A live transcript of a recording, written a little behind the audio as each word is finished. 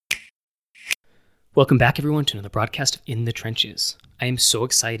Welcome back, everyone, to another broadcast of In the Trenches. I am so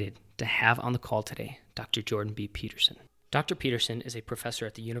excited to have on the call today Dr. Jordan B. Peterson. Dr. Peterson is a professor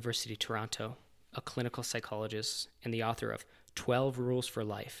at the University of Toronto, a clinical psychologist, and the author of 12 Rules for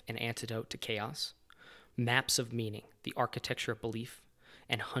Life, An Antidote to Chaos, Maps of Meaning, The Architecture of Belief,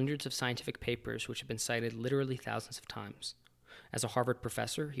 and hundreds of scientific papers which have been cited literally thousands of times. As a Harvard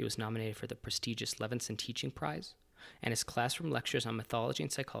professor, he was nominated for the prestigious Levinson Teaching Prize, and his classroom lectures on mythology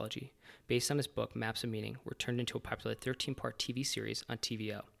and psychology, based on his book Maps of Meaning, were turned into a popular 13-part TV series on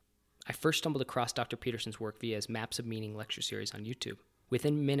TVO. I first stumbled across Dr. Peterson's work via his Maps of Meaning lecture series on YouTube.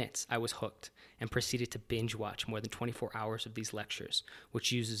 Within minutes, I was hooked and proceeded to binge watch more than 24 hours of these lectures,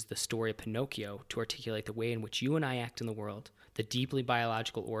 which uses the story of Pinocchio to articulate the way in which you and I act in the world, the deeply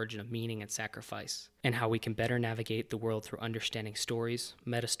biological origin of meaning and sacrifice, and how we can better navigate the world through understanding stories,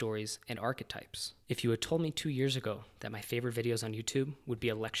 meta-stories, and archetypes. If you had told me 2 years ago that my favorite videos on YouTube would be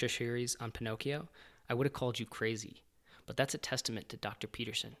a lecture series on Pinocchio, I would have called you crazy. But that's a testament to Dr.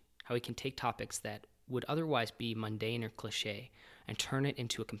 Peterson, how he can take topics that would otherwise be mundane or cliche and turn it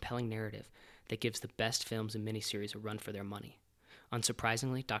into a compelling narrative that gives the best films and miniseries a run for their money.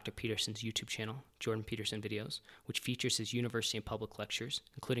 Unsurprisingly, Dr. Peterson's YouTube channel, Jordan Peterson Videos, which features his university and public lectures,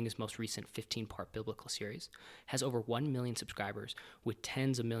 including his most recent 15-part biblical series, has over 1 million subscribers with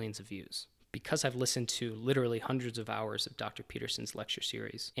tens of millions of views. Because I've listened to literally hundreds of hours of Dr. Peterson's lecture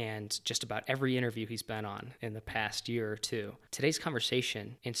series and just about every interview he's been on in the past year or two, today's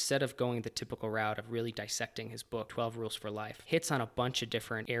conversation, instead of going the typical route of really dissecting his book, 12 Rules for Life, hits on a bunch of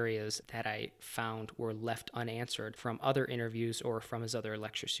different areas that I found were left unanswered from other interviews or from his other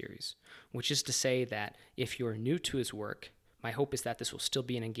lecture series, which is to say that if you're new to his work, my hope is that this will still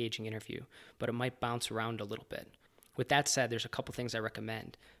be an engaging interview, but it might bounce around a little bit. With that said, there's a couple things I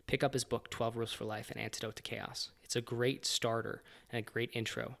recommend. Pick up his book, 12 Rules for Life, An Antidote to Chaos. It's a great starter and a great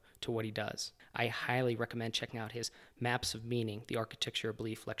intro to what he does. I highly recommend checking out his Maps of Meaning, The Architecture of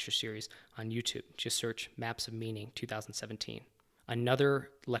Belief lecture series on YouTube. Just search Maps of Meaning 2017. Another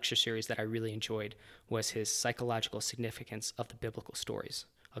lecture series that I really enjoyed was his Psychological Significance of the Biblical Stories.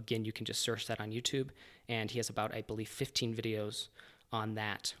 Again, you can just search that on YouTube, and he has about, I believe, 15 videos on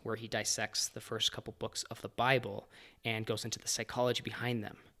that, where he dissects the first couple books of the Bible and goes into the psychology behind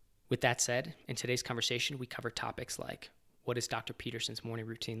them. With that said, in today's conversation, we cover topics like, what does Dr. Peterson's morning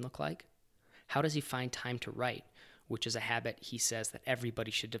routine look like? How does he find time to write, which is a habit he says that everybody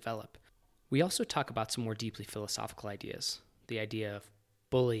should develop? We also talk about some more deeply philosophical ideas, the idea of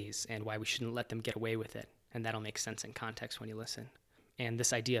bullies and why we shouldn't let them get away with it, and that'll make sense in context when you listen. And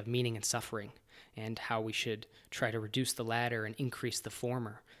this idea of meaning and suffering, and how we should try to reduce the latter and increase the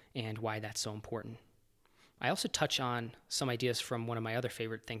former, and why that's so important. I also touch on some ideas from one of my other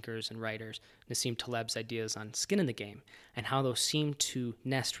favorite thinkers and writers, Nassim Taleb's ideas on skin in the game, and how those seem to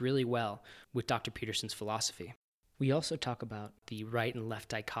nest really well with Dr. Peterson's philosophy. We also talk about the right and left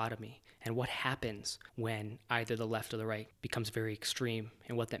dichotomy, and what happens when either the left or the right becomes very extreme,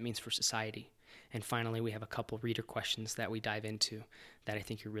 and what that means for society. And finally, we have a couple reader questions that we dive into that I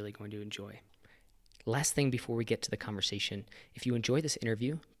think you're really going to enjoy. Last thing before we get to the conversation, if you enjoy this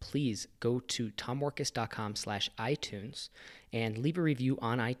interview, please go to tomworkus.com/iTunes and leave a review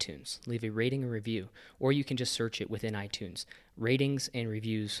on iTunes. Leave a rating and review, or you can just search it within iTunes. Ratings and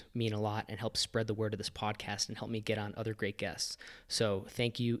reviews mean a lot and help spread the word of this podcast and help me get on other great guests. So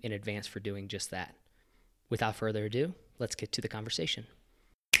thank you in advance for doing just that. Without further ado, let's get to the conversation.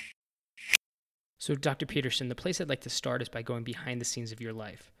 So Dr. Peterson, the place I'd like to start is by going behind the scenes of your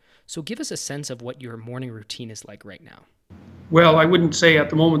life. So give us a sense of what your morning routine is like right now. Well, I wouldn't say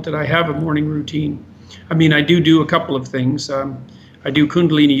at the moment that I have a morning routine. I mean, I do a couple of things. I do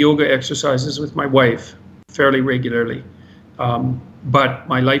Kundalini yoga exercises with my wife fairly regularly. But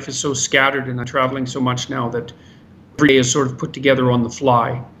my life is so scattered and I'm traveling so much now that every day is sort of put together on the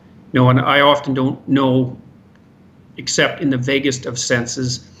fly. And I often don't know, except in the vaguest of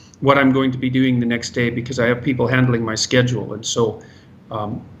senses, what I'm going to be doing the next day because I have people handling my schedule. And so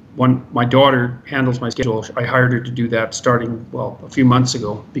when my daughter handles my schedule, I hired her to do that starting, a few months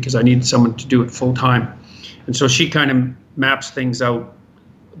ago because I needed someone to do it full time. And so she kind of maps things out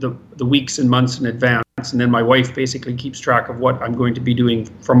the weeks and months in advance. And then my wife basically keeps track of what I'm going to be doing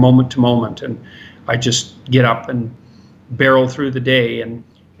from moment to moment. And I just get up and barrel through the day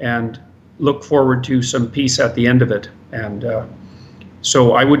and look forward to some peace at the end of it. And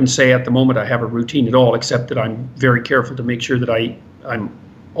so I wouldn't say at the moment I have a routine at all, except that I'm very careful to make sure that I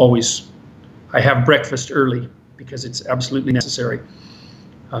have breakfast early because it's absolutely necessary.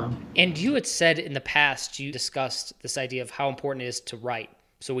 And you had said in the past, you discussed this idea of how important it is to write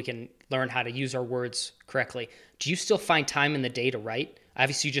so we can learn how to use our words correctly. Do you still find time in the day to write?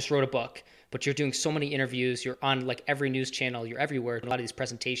 Obviously, you just wrote a book, but you're doing so many interviews. You're on like every news channel. You're everywhere. A lot of these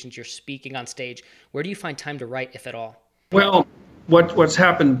presentations, you're speaking on stage. Where do you find time to write, if at all? Well, what's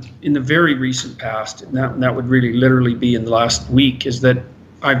happened in the very recent past, and that would really literally be in the last week, is that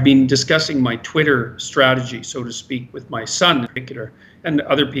I've been discussing my Twitter strategy, so to speak, with my son in particular and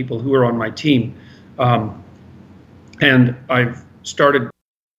other people who are on my team. And I've started,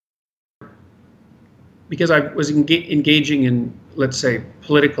 because I was engaging in, let's say,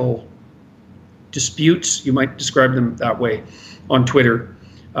 political disputes, you might describe them that way, on Twitter.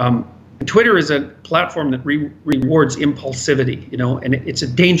 Twitter is a platform that rewards impulsivity, and it's a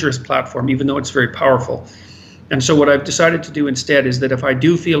dangerous platform, even though it's very powerful. And so what I've decided to do instead is that if I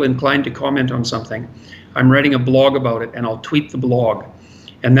do feel inclined to comment on something, I'm writing a blog about it, and I'll tweet the blog,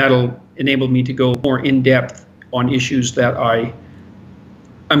 and that'll enable me to go more in depth on issues that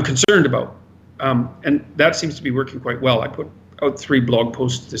I'm concerned about. And that seems to be working quite well. I put out 3 blog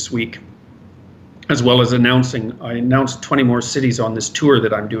posts this week, as well as I announced 20 more cities on this tour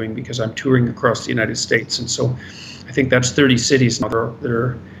that I'm doing, because I'm touring across the United States. And so I think that's 30 cities that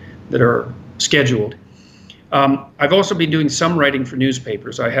are scheduled. I've also been doing some writing for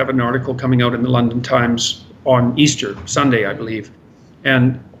newspapers. I have an article coming out in the London Times on Easter Sunday, I believe.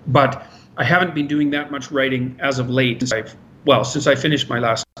 But I haven't been doing that much writing as of late, since I finished my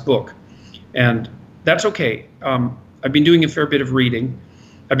last book. And that's okay. I've been doing a fair bit of reading.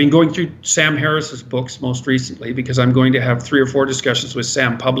 I've been going through Sam Harris's books most recently, because I'm going to have 3 or 4 discussions with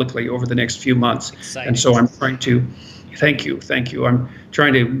Sam publicly over the next few months. Exciting. And so I'm trying to, thank you. I'm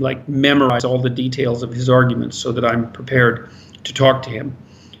trying to memorize all the details of his arguments so that I'm prepared to talk to him.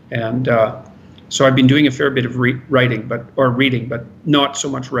 And so I've been doing a fair bit of reading, but not so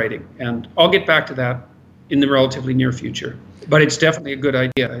much writing. And I'll get back to that in the relatively near future. But it's definitely a good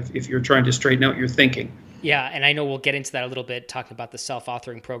idea if you're trying to straighten out your thinking. Yeah, and I know we'll get into that a little bit, talking about the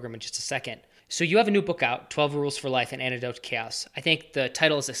self-authoring program in just a second. So you have a new book out, 12 Rules for Life, An Antidote to Chaos. I think the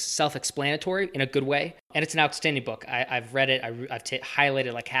title is self-explanatory in a good way, and it's an outstanding book. I've read it. I've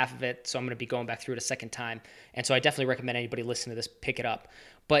highlighted like half of it, so I'm going to be going back through it a second time. And so I definitely recommend anybody listening to this pick it up.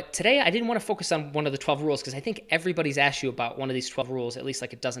 But today I didn't want to focus on one of the 12 rules, because I think everybody's asked you about one of these 12 rules at least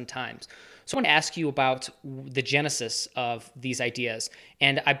like a dozen times. So I want to ask you about the genesis of these ideas.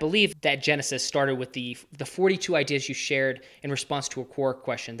 And I believe that genesis started with the 42 ideas you shared in response to a core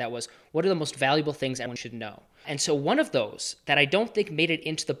question that was, what are the most valuable things everyone should know? And so one of those that I don't think made it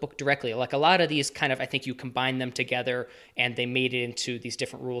into the book directly, like a lot of these kind of, I think you combine them together and they made it into these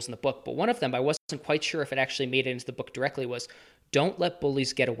different rules in the book. But one of them, I wasn't quite sure if it actually made it into the book directly, was don't let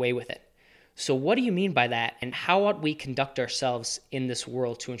bullies get away with it. So what do you mean by that? And how ought we conduct ourselves in this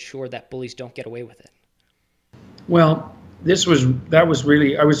world to ensure that bullies don't get away with it? Well, I was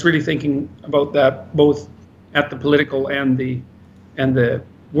really thinking about that both at the political and the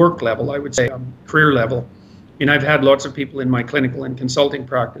work level, I would say, career level. And I've had lots of people in my clinical and consulting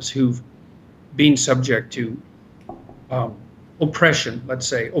practice who've been subject to oppression, let's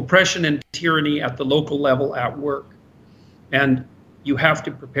say, oppression and tyranny at the local level at work. And you have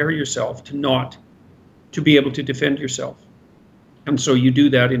to prepare yourself to be able to defend yourself. And so you do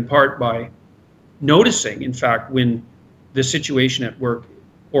that in part by noticing, in fact, when the situation at work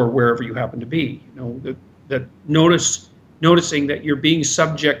or wherever you happen to be, noticing that you're being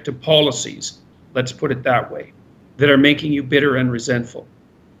subject to policies, let's put it that way, that are making you bitter and resentful,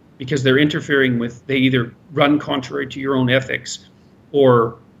 because they're interfering with, they either run contrary to your own ethics,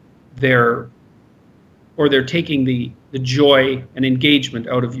 or they're taking the joy and engagement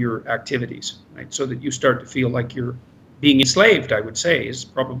out of your activities, right? So that you start to feel like you're being enslaved, I would say, is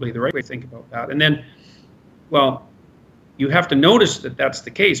probably the right way to think about that. And then, well, you have to notice that that's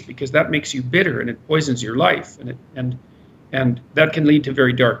the case, because that makes you bitter and it poisons your life, and that can lead to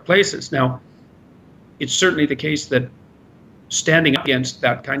very dark places. Now, it's certainly the case that standing against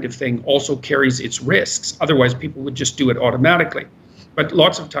that kind of thing also carries its risks. Otherwise, people would just do it automatically. But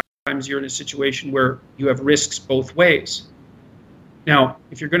lots of times you're in a situation where you have risks both ways. Now,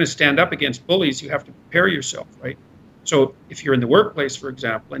 if you're going to stand up against bullies, you have to prepare yourself, right? So if you're in the workplace, for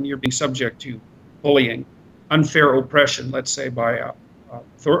example, and you're being subject to bullying, unfair oppression, let's say, by a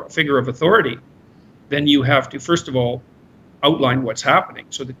figure of authority, then you have to, first of all, outline what's happening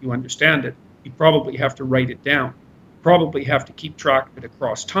so that you understand it. You probably have to write it down. Probably have to keep track of it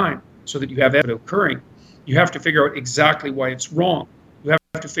across time so that you have it occurring. You have to figure out exactly why it's wrong. You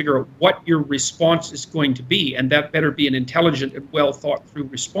have to figure out what your response is going to be, and that better be an intelligent and well thought through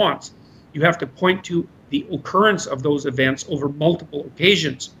response. You have to point to the occurrence of those events over multiple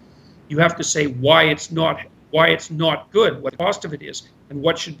occasions. You have to say why it's not good, what the cost of it is, and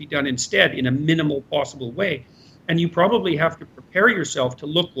what should be done instead in a minimal possible way. And you probably have to prepare yourself to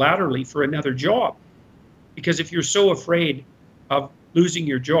look laterally for another job. Because if you're so afraid of losing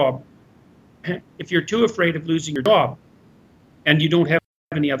your job, if you're too afraid of losing your job and you don't have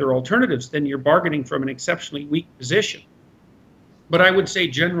any other alternatives, then you're bargaining from an exceptionally weak position. But I would say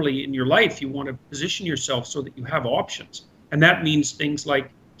generally in your life, you want to position yourself so that you have options. And that means things like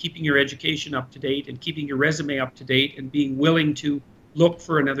keeping your education up to date and keeping your resume up to date and being willing to look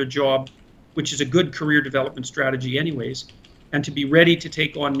for another job, which is a good career development strategy anyways, and to be ready to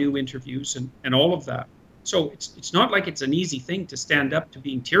take on new interviews and all of that. So it's not like it's an easy thing to stand up to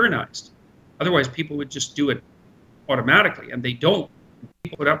being tyrannized. Otherwise, people would just do it automatically, and they don't.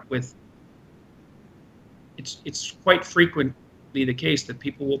 People put up with, it's quite frequently the case that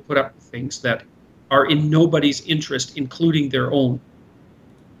people will put up with things that are in nobody's interest, including their own.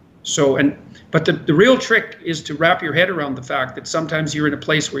 So, but the real trick is to wrap your head around the fact that sometimes you're in a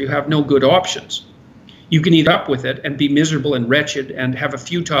place where you have no good options. You can eat up with it and be miserable and wretched and have a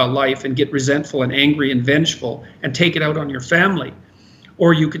futile life and get resentful and angry and vengeful and take it out on your family.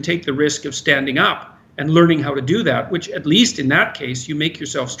 Or you can take the risk of standing up and learning how to do that, which at least in that case, you make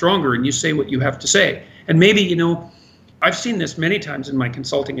yourself stronger and you say what you have to say. And maybe, I've seen this many times in my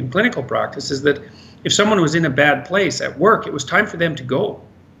consulting and clinical practice, is that if someone was in a bad place at work, it was time for them to go.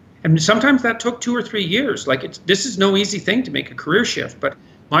 And sometimes that took 2 or 3 years. This is no easy thing to make a career shift, but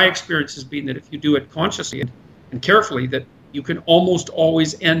my experience has been that if you do it consciously and carefully, that you can almost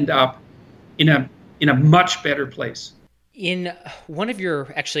always end up in a much better place. In one of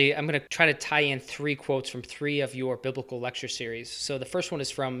your, actually, I'm going to try to tie in 3 quotes from 3 of your biblical lecture series. So the first one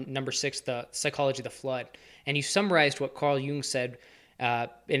is from number 6, The Psychology of the Flood. And you summarized what Carl Jung said, and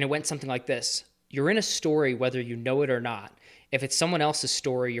it went something like this. You're in a story whether you know it or not. If it's someone else's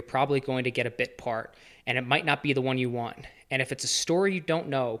story, you're probably going to get a bit part, and it might not be the one you want. And if it's a story you don't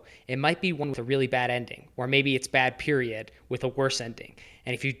know, it might be one with a really bad ending, or maybe it's bad period with a worse ending.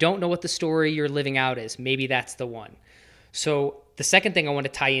 And if you don't know what the story you're living out is, maybe that's the one. So the second thing I want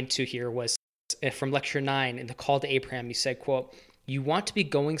to tie into here was from lecture 9 in the Call to Abraham. You said, quote, "You want to be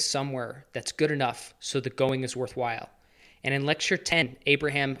going somewhere that's good enough so the going is worthwhile." And in lecture 10,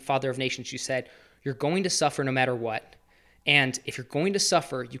 Abraham, Father of Nations, you said, "You're going to suffer no matter what. And if you're going to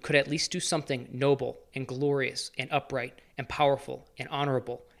suffer, you could at least do something noble and glorious and upright and powerful and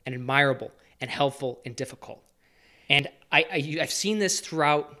honorable and admirable and helpful and difficult." And I've seen this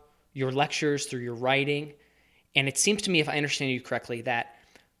throughout your lectures, through your writing, and it seems to me, if I understand you correctly, that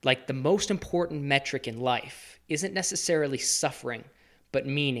the most important metric in life isn't necessarily suffering, but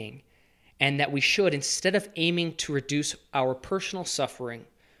meaning, and that we should, instead of aiming to reduce our personal suffering,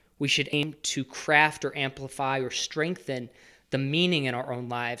 we should aim to craft or amplify or strengthen the meaning in our own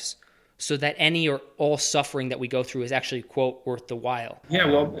lives so that any or all suffering that we go through is actually, quote, worth the while. Yeah,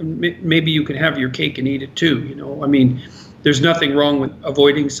 well, maybe you can have your cake and eat it too. There's nothing wrong with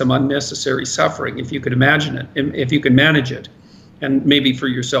avoiding some unnecessary suffering if you could imagine it, if you can manage it, and maybe for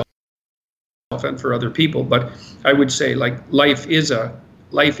yourself and for other people. But I would say life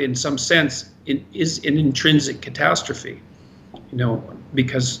in some sense is an intrinsic catastrophe.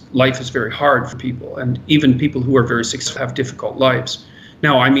 Because life is very hard for people, and even people who are very successful have difficult lives.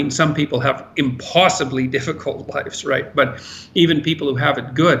 Now, some people have impossibly difficult lives, right? But even people who have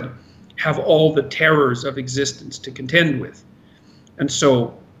it good have all the terrors of existence to contend with. And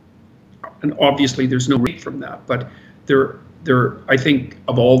obviously there's no relief from that, but I think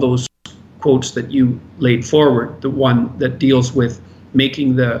of all those quotes that you laid forward, the one that deals with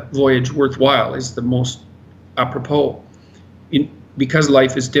making the voyage worthwhile is the most apropos. Because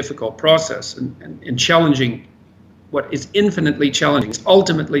life is a difficult process and challenging, what is infinitely challenging, is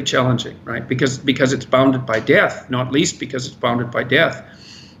ultimately challenging, right? Because it's bounded by death, not least because it's bounded by death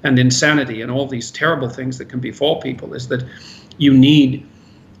and insanity and all these terrible things that can befall people, is that you need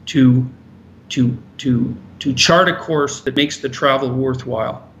to chart a course that makes the travel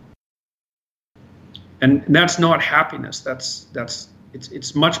worthwhile. And that's not happiness.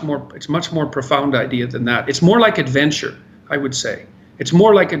 It's much more profound idea than that. It's more like adventure, I would say. It's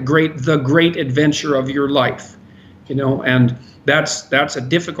more like the great adventure of your life, and that's a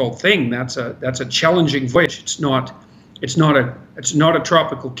difficult thing. That's a challenging voyage. It's not a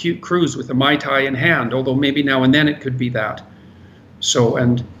tropical cute cruise with a Mai Tai in hand, although maybe now and then it could be that.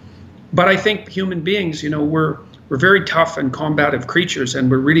 But I think human beings, we're very tough and combative creatures,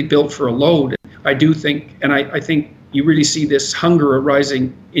 and we're really built for a load. I do think, and I think you really see this hunger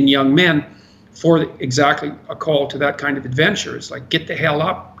arising in young men for exactly a call to that kind of adventure. It's like, get the hell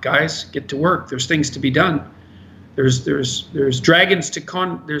up, guys, get to work. There's things to be done. There's dragons to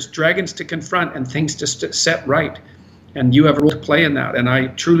confront and things to set right. And you have a role to play in that. And I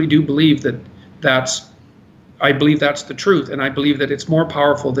truly do believe that that's I believe that's the truth, and I believe that it's more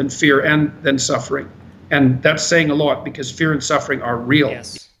powerful than fear and than suffering. And that's saying a lot, because fear and suffering are real.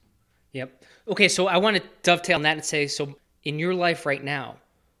 Yes. Yep. Okay, so I want to dovetail on that and say, so in your life right now,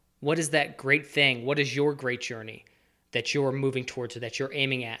 what is that great thing? What is your great journey that you're moving towards, or that you're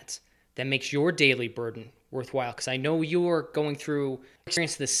aiming at, that makes your daily burden worthwhile? Because I know you're going through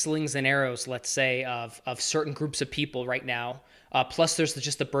experience the slings and arrows, let's say, of certain groups of people right now. Plus, there's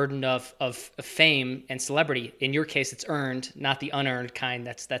just the burden of fame and celebrity. In your case, it's earned, not the unearned kind.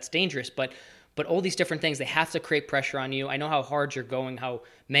 That's dangerous. But all these different things, they have to create pressure on you. I know how hard you're going, how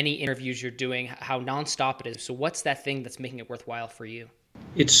many interviews you're doing, how nonstop it is. So what's that thing that's making it worthwhile for you?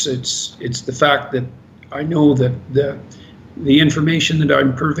 It's the fact that I know that the information that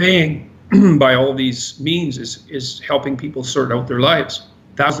I'm purveying by all these means is helping people sort out their lives.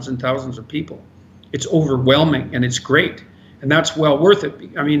 Thousands and thousands of people. It's overwhelming, and it's great, and that's well worth it.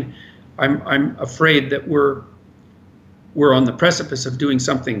 I mean, I'm afraid that we're on the precipice of doing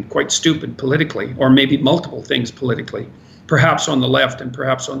something quite stupid politically, or maybe multiple things politically, perhaps on the left and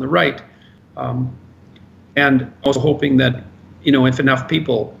perhaps on the right, and also hoping that, if enough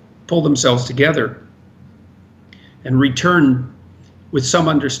people pull themselves together and return with some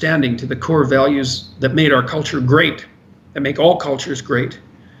understanding to the core values that made our culture great, that make all cultures great,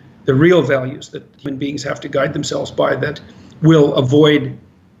 the real values that human beings have to guide themselves by, that will avoid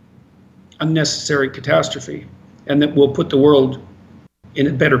unnecessary catastrophe and that will put the world in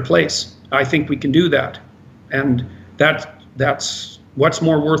a better place. I think we can do that. And that's what's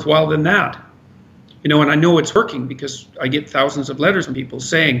more worthwhile than that. And I know it's working, because I get thousands of letters from people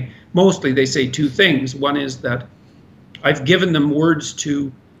saying, mostly they say two things. One is that I've given them words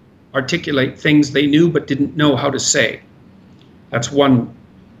to articulate things they knew but didn't know how to say. That's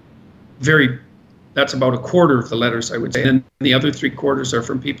that's about a quarter of the letters, I would say. And the other 3/4 are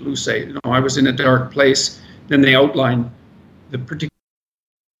from people who say, I was in a dark place. Then they outline the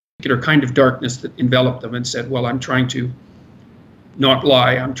particular kind of darkness that enveloped them and said, well, I'm trying to not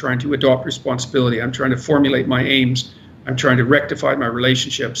lie. I'm trying to adopt responsibility. I'm trying to formulate my aims. I'm trying to rectify my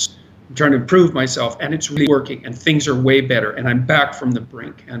relationships. I'm trying to improve myself, and it's really working, and things are way better, and I'm back from the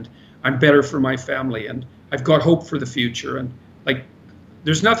brink, and I'm better for my family, and I've got hope for the future. And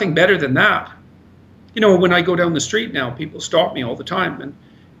there's nothing better than that. When I go down the street now, people stop me all the time,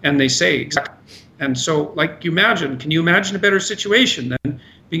 and they say, exactly. And so, can you imagine a better situation than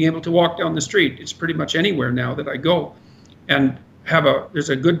being able to walk down the street? It's pretty much anywhere now that I go, and there's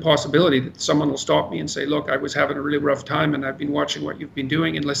a good possibility that someone will stop me and say, look, I was having a really rough time, and I've been watching what you've been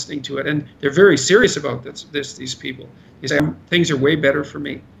doing and listening to it. And they're very serious about these people. They say, things are way better for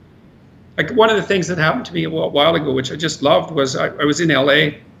me. One of the things that happened to me a while ago, which I just loved, was I was in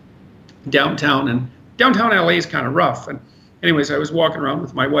LA, downtown, and downtown LA is kind of rough. And anyways, I was walking around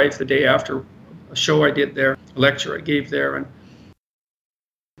with my wife the day after a show I did there, a lecture I gave there, and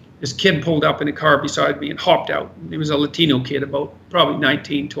this kid pulled up in a car beside me and hopped out. He was a Latino kid, about probably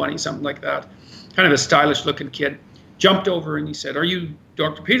 19, 20, something like that. Kind of a stylish looking kid. Jumped over and he said, are you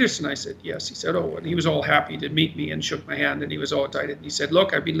Dr. Peterson? I said, yes. He said, oh, and he was all happy to meet me and shook my hand, and he was all excited. And he said,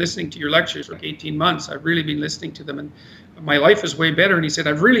 look, I've been listening to your lectures for 18 months. I've really been listening to them, and my life is way better. And he said,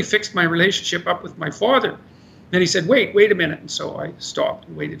 I've really fixed my relationship up with my father. Then he said, wait a minute. And so I stopped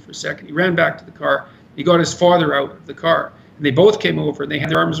and waited for a second. He ran back to the car. He got his father out of the car. And they both came over, and they had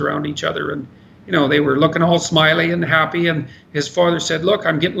their arms around each other, and they were looking all smiley and happy. And his father said, look,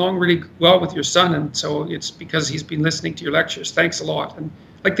 I'm getting along really well with your son, and so it's because he's been listening to your lectures. Thanks a lot. And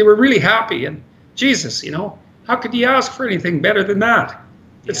they were really happy. And Jesus, how could you ask for anything better than that?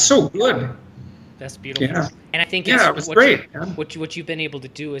 It's so good. That's beautiful. Yeah. And I think it was great. What you've been able to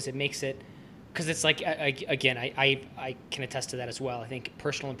do is it makes it, because it's I can attest to that as well. I think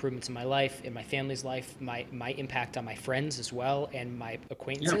personal improvements in my life, in my family's life, my impact on my friends as well, and my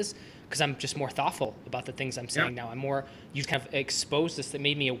acquaintances, because I'm just more thoughtful about the things I'm saying now. You've kind of exposed this, that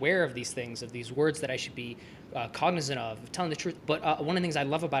made me aware of these things, of these words that I should be cognizant of telling the truth. But one of the things I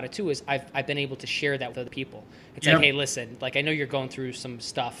love about it too is I've been able to share that with other people. It's hey, listen, I know you're going through some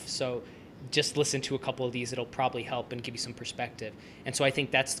stuff, so just listen to a couple of these. It'll probably help and give you some perspective. And so I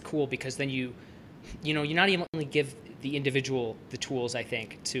think that's cool, because then you not even only give the individual the tools, I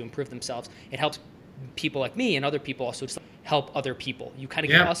think, to improve themselves. It helps people like me and other people also help other people. You kind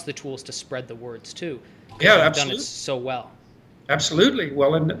of give us the tools to spread the words too. Yeah, you've absolutely. done it so well. Absolutely.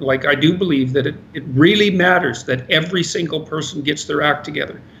 Well, and I do believe that it really matters that every single person gets their act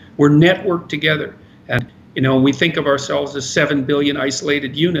together. We're networked together. And we think of ourselves as 7 billion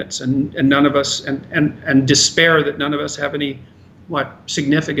isolated units, and none of us, and despair that none of us have any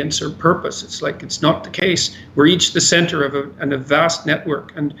significance or purpose. It's not the case. We're each the center of a vast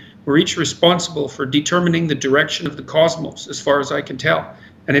network, and We're each responsible for determining the direction of the cosmos, as far as I can tell.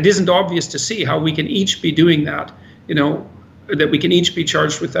 And it isn't obvious to see how we can each be doing that, that we can each be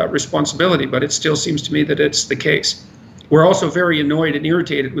charged with that responsibility, but it still seems to me that it's the case. We're also very annoyed and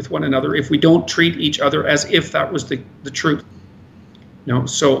irritated with one another if we don't treat each other as if that was the truth.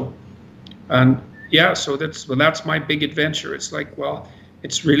 So that's my big adventure. It's like, well,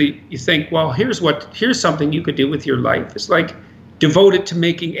 it's really, you think, well, here's something you could do with your life. It's like, devote it to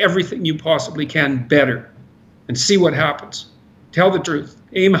making everything you possibly can better and see what happens. Tell the truth,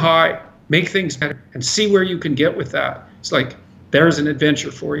 aim high, make things better, and see where you can get with that. It's like, there's an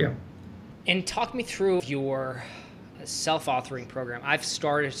adventure for you. And talk me through your self-authoring program. I've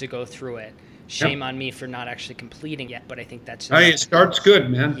started to go through it. Shame on me for not actually completing it, but I think that's just... It starts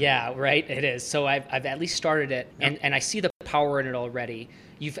good, man. Yeah, right, it is. So I've at least started it, and I see the power in it already.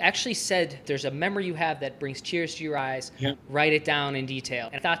 You've actually said there's a memory you have that brings tears to your eyes. Yeah. Write it down in detail.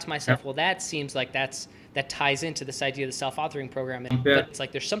 And I thought to myself, well, that seems like that ties into this idea of the self-authoring program. But it's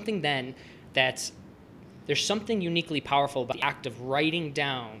like there's something then there's something uniquely powerful about the act of writing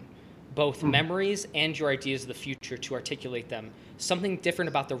down both memories and your ideas of the future to articulate them. Something different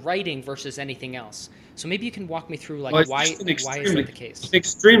about the writing versus anything else. So maybe you can walk me through why is that the case? It's an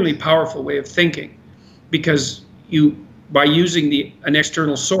extremely powerful way of thinking, because by using an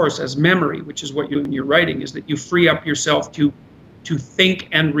external source as memory, which is what you do in your writing, is that you free up yourself to think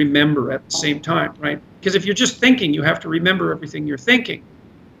and remember at the same time, right? Because if you're just thinking, you have to remember everything you're thinking.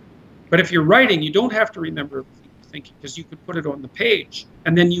 But if you're writing, you don't have to remember everything you're thinking, because you can put it on the page,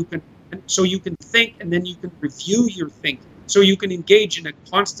 and then you can think, and then you can review your thinking. So you can engage in a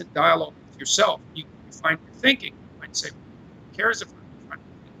constant dialogue with yourself. You find your thinking. You might say, who cares if I'm trying to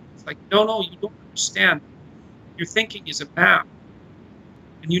think? It's like, no, you don't understand. Your thinking is a map.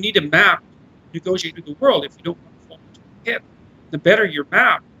 And you need a map to negotiate through the world if you don't want to fall into a pit. The better your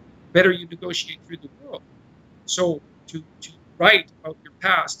map, the better you negotiate through the world. So to write about your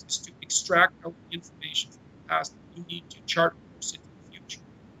past is to extract out the information from the past that you need to chart course into the future.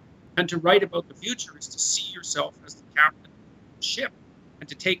 And to write about the future is to see yourself as the captain of the ship and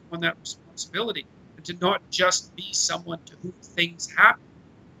to take on that responsibility and to not just be someone to whom things happen.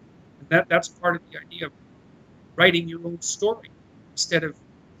 And that's part of the idea of writing your own story instead of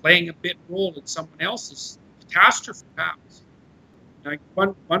playing a bit role in someone else's catastrophe past. Like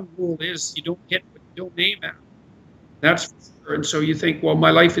one rule is you don't hit what you don't aim at. That's for sure. And so you think, well, my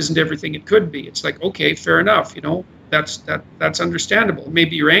life isn't everything it could be. It's like, okay, fair enough. That's understandable.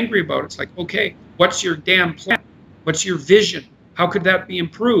 Maybe you're angry about it. It's like, okay, what's your damn plan? What's your vision? How could that be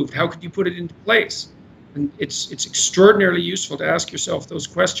improved? How could you put it into place? And it's extraordinarily useful to ask yourself those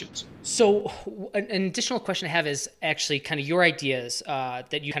questions. So an additional question I have is actually kind of your ideas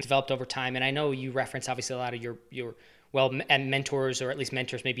that you kind of developed over time. And I know you reference obviously a lot of your mentors, or at least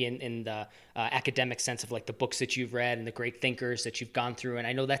mentors maybe in the academic sense of like the books that you've read and the great thinkers that you've gone through. And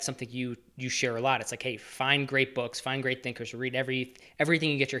I know that's something you share a lot. It's like, hey, find great books, find great thinkers, read everything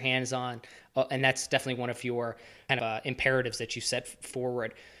you get your hands on. And that's definitely one of your kind of imperatives that you set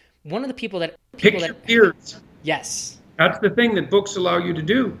forward. One of the people that your peers. Yes. That's the thing that books allow you to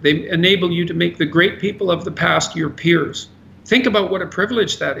do. They enable you to make the great people of the past your peers. Think about what a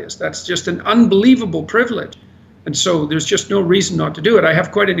privilege that is. That's just an unbelievable privilege. And so there's just no reason not to do it. I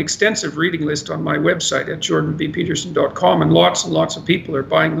have quite an extensive reading list on my website at jordanbpeterson.com, and lots of people are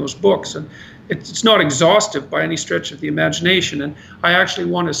buying those books. And it's not exhaustive by any stretch of the imagination. And I actually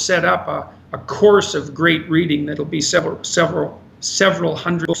want to set up a course of great reading that'll be several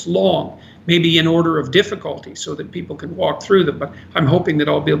hundred books long, maybe in order of difficulty, so that people can walk through them. But I'm hoping that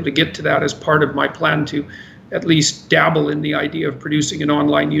I'll be able to get to that as part of my plan to at least dabble in the idea of producing an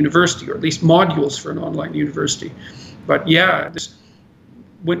online university, or at least modules for an online university. But yeah,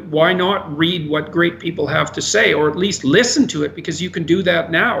 why not read what great people have to say, or at least listen to it, because you can do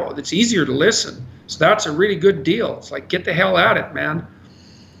that now. It's easier to listen. So that's a really good deal. It's like, get the hell at it, man.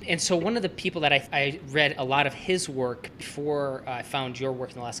 And so one of the people that I read a lot of his work before I found your work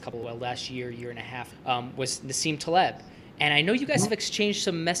in the last year and a half, was Nassim Taleb. And I know you guys have exchanged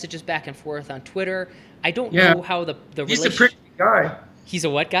some messages back and forth on Twitter. I don't know how the He's a prickly guy. He's a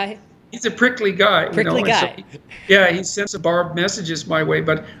what guy? He's a prickly guy. Prickly guy. So he sent some barbed messages my way.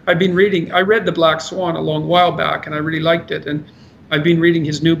 But I read The Black Swan a long while back, and I really liked it. And I've been reading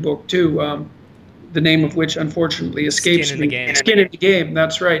his new book too, the name of which unfortunately escapes me. Skin in the Game.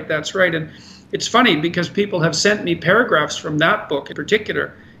 That's right. And it's funny because people have sent me paragraphs from that book in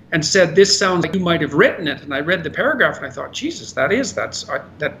particular and said, this sounds like you might have written it. And I read the paragraph and I thought, Jesus, did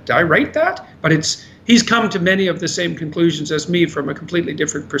I write that? But he's come to many of the same conclusions as me from a completely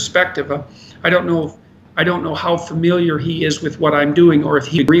different perspective. I don't know I don't know how familiar he is with what I'm doing or if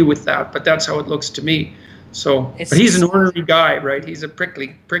he agree with that, but that's how it looks to me. So, but he's an ornery guy, right? He's a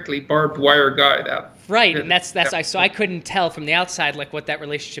prickly, barbed wire guy. Right, and that's so I couldn't tell from the outside like what that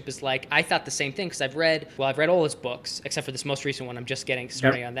relationship is like. I thought the same thing because I've read all his books except for this most recent one. I'm just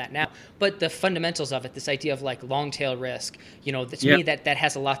starting on that now. But the fundamentals of it, this idea of like long tail risk, to me that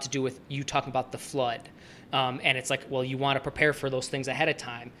has a lot to do with you talking about the flood, and it's like, well, you want to prepare for those things ahead of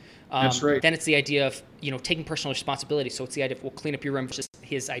time. That's right. Then it's the idea of taking personal responsibility. So it's the idea of we'll clean up your room. Versus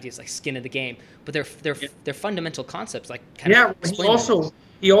his ideas like skin of the game, but they're fundamental concepts like kind of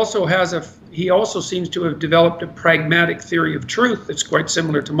he also seems to have developed a pragmatic theory of truth that's quite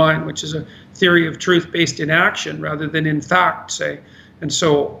similar to mine, which is a theory of truth based in action rather than in fact, say. And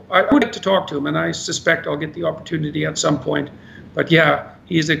so I would like to talk to him, and I suspect I'll get the opportunity at some point. But yeah,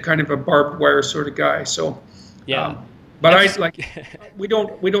 he's a kind of a barbed wire sort of guy. So yeah. But we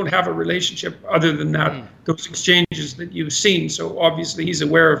don't have a relationship other than that, those exchanges that you've seen. So obviously he's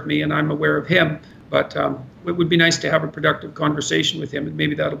aware of me and I'm aware of him. But it would be nice to have a productive conversation with him, and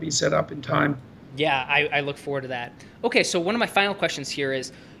maybe that'll be set up in time. Yeah, I look forward to that. Okay, so one of my final questions here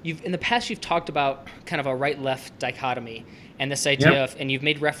is, in the past you've talked about kind of a right-left dichotomy, and this idea of, and you've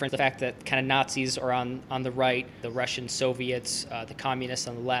made reference to the fact that kind of Nazis are on the right, the Russian Soviets, the communists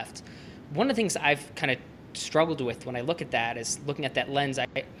on the left. One of the things I've kind of struggled with when I look at that is looking at that lens.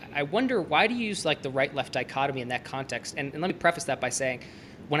 I wonder, why do you use like the right-left dichotomy in that context? And let me preface that by saying,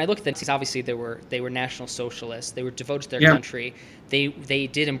 when I look at them, obviously they were National Socialists. They were devoted to their country. They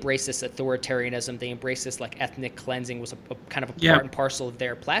did embrace this authoritarianism. They embraced this like ethnic cleansing was a kind of a part and parcel of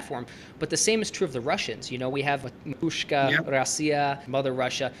their platform. But the same is true of the Russians. We have Matryoshka, Russia, Mother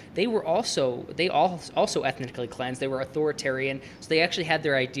Russia. They also ethnically cleansed. They were authoritarian. So they actually had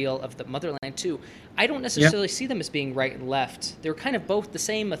their ideal of the motherland too. I don't necessarily see them as being right and left. They're kind of both the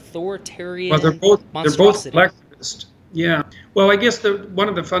same authoritarian. Well, they're both collectivist. Yeah. Well, I guess one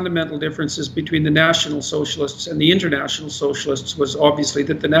of the fundamental differences between the National Socialists and the International Socialists was obviously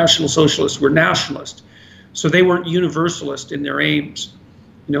that the National Socialists were nationalist, so they weren't universalist in their aims.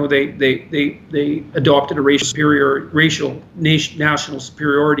 They adopted a national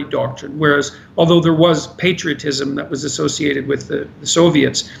superiority doctrine. Whereas, although there was patriotism that was associated with the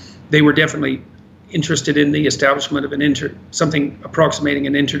Soviets, they were definitely interested in the establishment of something approximating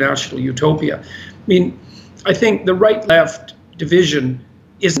an international utopia. I think the right-left division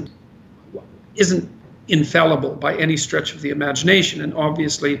isn't infallible by any stretch of the imagination, and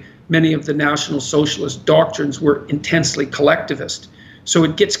obviously many of the National Socialist doctrines were intensely collectivist. So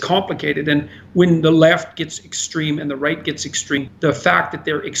it gets complicated, and when the left gets extreme and the right gets extreme, the fact that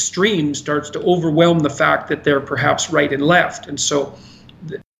they're extreme starts to overwhelm the fact that they're perhaps right and left, and so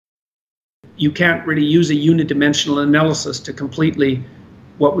you can't really use a unidimensional analysis to completely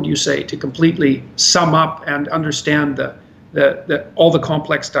sum up and understand all the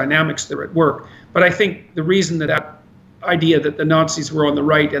complex dynamics that are at work. But I think the reason that idea that the Nazis were on the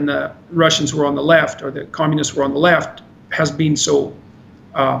right and the Russians were on the left, or the communists were on the left, has been so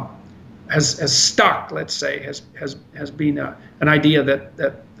has stuck. Let's say has been an idea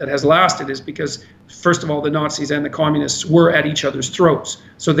that has lasted, is because first of all, the Nazis and the communists were at each other's throats,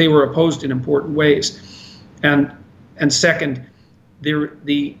 so they were opposed in important ways, and second,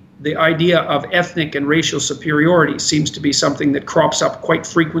 the idea of ethnic and racial superiority seems to be something that crops up quite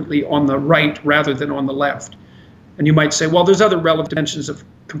frequently on the right rather than on the left. And you might say, well, there's other relevant dimensions of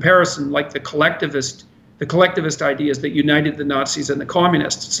comparison, like the collectivist ideas that united the Nazis and the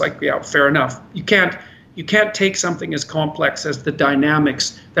communists. It's like, yeah, fair enough. You can't take something as complex as the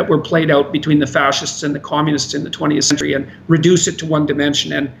dynamics that were played out between the fascists and the communists in the 20th century and reduce it to one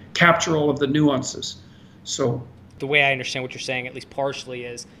dimension and capture all of the nuances. So the way I understand what you're saying, at least partially,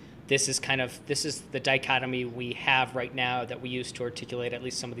 is this is the dichotomy we have right now that we use to articulate at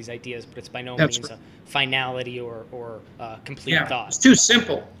least some of these ideas, but it's by no means a finality or complete thought. It's too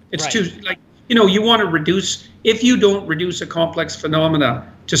simple. It's too, you want to reduce, if you don't reduce a complex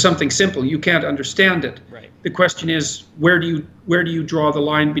phenomena to something simple, you can't understand it. Right. The question is, where do you draw the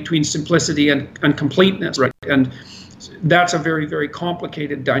line between simplicity and completeness, right? And that's a very, very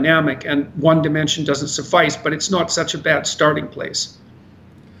complicated dynamic, and one dimension doesn't suffice, but it's not such a bad starting place.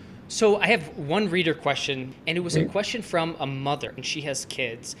 So I have one reader question, and it was a question from a mother, and she has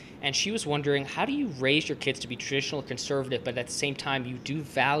kids, and she was wondering, how do you raise your kids to be traditional, conservative, but at the same time you do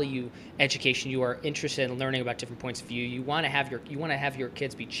value education, you are interested in learning about different points of view, you want to have your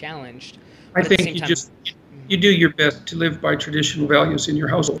kids be challenged. I think you do your best to live by traditional values in your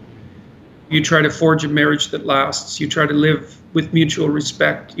household. You try to forge a marriage that lasts. You try to live with mutual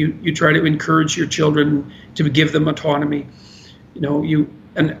respect. You try to encourage your children to give them autonomy.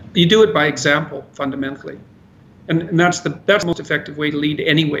 And you do it by example, fundamentally. And that's the most effective way to lead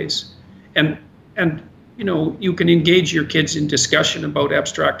anyways. And you can engage your kids in discussion about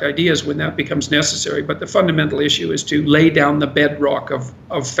abstract ideas when that becomes necessary, but the fundamental issue is to lay down the bedrock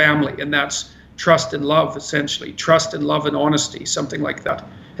of family, and that's trust and love, essentially. Trust and love and honesty, something like that.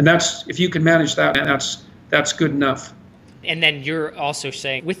 And that's, if you can manage that, that's good enough. And then you're also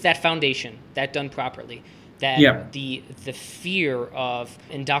saying, with that foundation, that done properly, that the fear of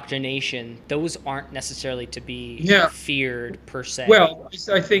indoctrination, those aren't necessarily to be feared per se. Well,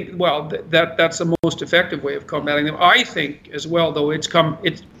 I think that's the most effective way of combating them. I think as well, though, I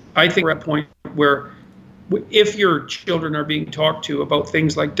think we're at a point where if your children are being talked to about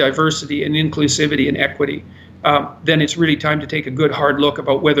things like diversity and inclusivity and equity, then it's really time to take a good hard look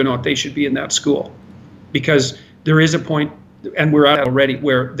about whether or not they should be in that school, because there is a point, and we're at it already,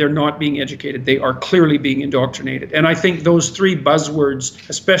 where they're not being educated. They are clearly being indoctrinated. And I think those three buzzwords,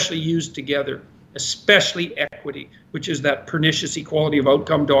 especially used together, especially equity, which is that pernicious equality of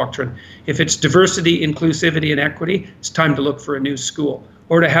outcome doctrine. If it's diversity, inclusivity, and equity, it's time to look for a new school,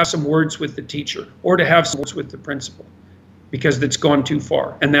 or to have some words with the teacher, or to have some words with the principal, because it's gone too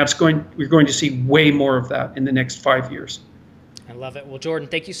far. And we're going to see way more of that in the next 5 years. I love it. Well, Jordan,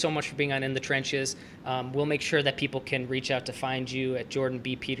 thank you so much for being on In the Trenches. We'll make sure that people can reach out to find you at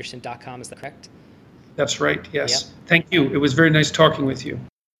jordanbpeterson.com. Is that correct? That's right. Yes. Yep. Thank you. It was very nice talking with you.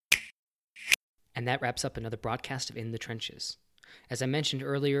 And that wraps up another broadcast of In the Trenches. As I mentioned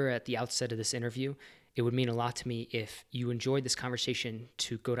earlier at the outset of this interview, it would mean a lot to me if you enjoyed this conversation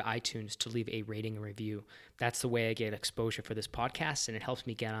to go to iTunes to leave a rating and review. That's the way I get exposure for this podcast, and it helps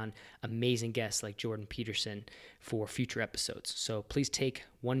me get on amazing guests like Jordan Peterson for future episodes. So please take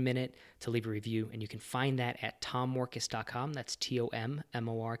 1 minute to leave a review, and you can find that at tommorkes.com. That's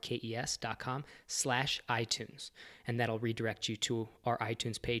TOMMORKES.com/iTunes. And that'll redirect you to our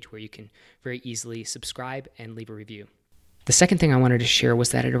iTunes page where you can very easily subscribe and leave a review. The second thing I wanted to share was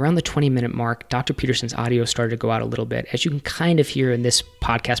that at around the 20-minute mark, Dr. Peterson's audio started to go out a little bit, as you can kind of hear in this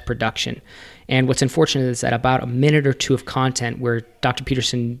podcast production. And what's unfortunate is that about a minute or two of content where Dr.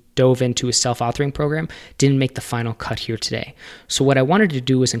 Peterson dove into his self-authoring program didn't make the final cut here today. So what I wanted to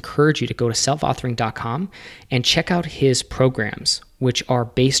do was encourage you to go to selfauthoring.com and check out his programs, which are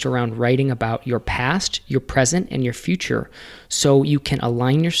based around writing about your past, your present, and your future, so you can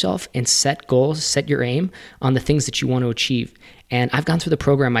align yourself and set goals, set your aim on the things that you want to achieve. And I've gone through the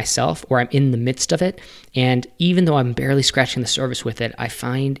program myself, or I'm in the midst of it, and even though I'm barely scratching the surface with it, I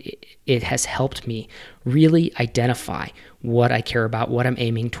find it has helped me really identify what I care about, what I'm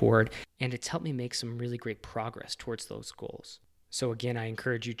aiming toward, and it's helped me make some really great progress towards those goals. So again, I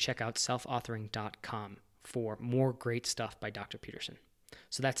encourage you to check out selfauthoring.com for more great stuff by Dr. Peterson.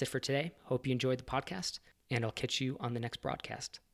 So that's it for today. Hope you enjoyed the podcast, and I'll catch you on the next broadcast.